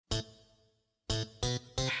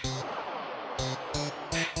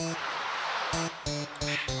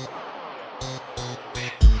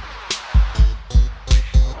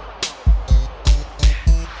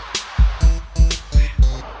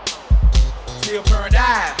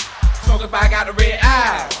smoke if I got the red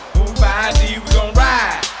eye. Move by D, we gon'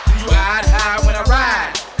 ride. See you eyed high when I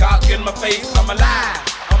ride. Cops get in my face, I'm alive.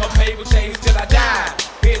 I'ma paper chase till I die.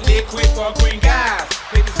 Hit liquid for green guys.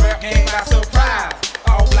 Hit this rap game by surprise.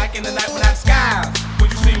 All black in the night when I disguise. When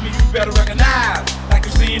you see me, you better recognize. Like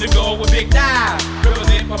you seen the gold with big dives.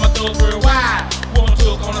 Represent for my thugs worldwide. One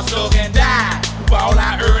took on a slug and died. Move all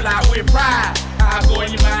out early out with pride. I go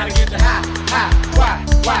in your mind and get you high, high. Why,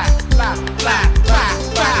 fly, fly,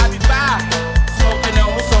 I be fly. Smoking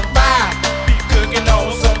on some fire. Be cooking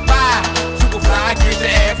on some fire. Supafli, get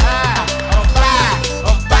your ass high.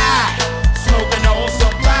 I'm fire. Smoking on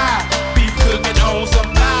some fire. Be cooking on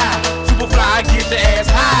some fire. Supafli, get your ass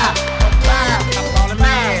high. I'm fire. I'm falling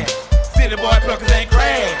mad. City boy pluckers ain't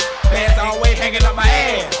crash. Pants always hanging up my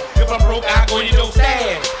ass. If I'm broke, I go in your door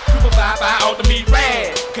stash. Supafli, buy all the meat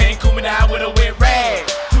rag. Can't cool me down with a wet rag.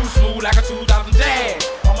 Too smooth like a 2000 Jag.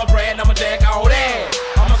 I'm a brand, I'm a jack, all that.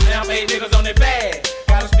 I'ma slam 8 niggas on their bag.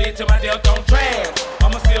 Gotta spit till my death don't trash.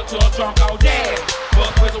 I'ma steal to a trunk all jazz.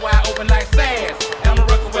 Bust whistle wide open like sass. And I'm a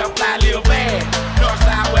record where I fly live bad. North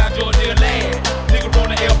side where I Georgia land. Nigga roll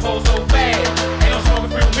the airport so fast. Ain't no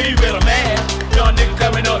smoking free with me, real mad. Young nigga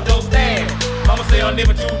coming up those stabs. Mama say I'm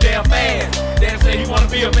living too damn fast. Daddy say you wanna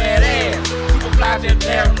be a badass. Supafli just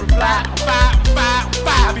there and reply. I'm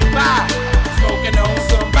fire, be fire. Smoking on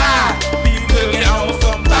some fire. Be cooking on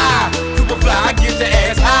some fire. Supafli, get your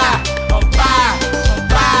ass high. I'm fire.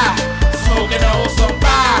 Smoking on some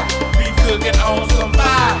fire. Be cooking on some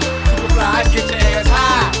fire. Supafli, get your ass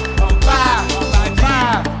high. I'm fire.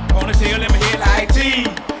 Ponytail in my head like T.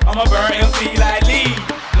 I'm a burn MC like Lee.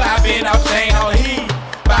 Fly been out chain on heat.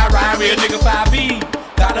 Fire ride real nigga 5B.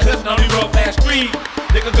 Dollar hustle on the road fast street.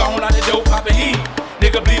 Nigga gone out the dope poppin' heat.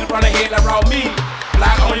 Nigga bleeding from the head like raw meat.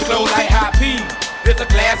 Block on your clothes like hot pea. This a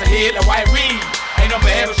glass of head like white reed. Ain't no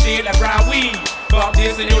bad of shit like brown weed. Bump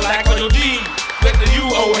this and you like on your G. Split to you,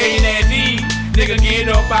 old hatin' and D. Nigga get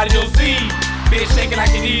up out of your seat. Bitch shaking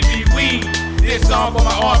like you need to be weed. This song for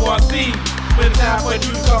my arm boy C. When it's time for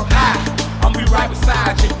you to come high, I'ma be right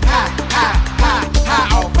beside you. High,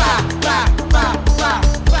 on fire.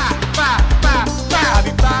 I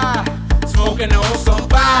be fire. Smoking on some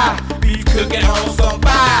fire. Be cooking on some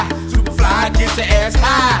fire. Supafli, get your ass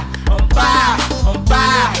high. I'm fire.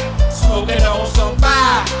 Smoking on some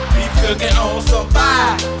fire. Be cooking on some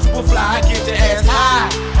fire. Supafli, get your ass high.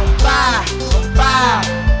 I'm fire.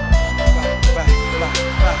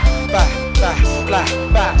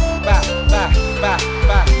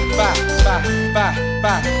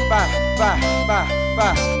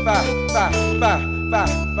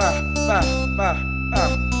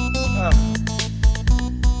 Bye.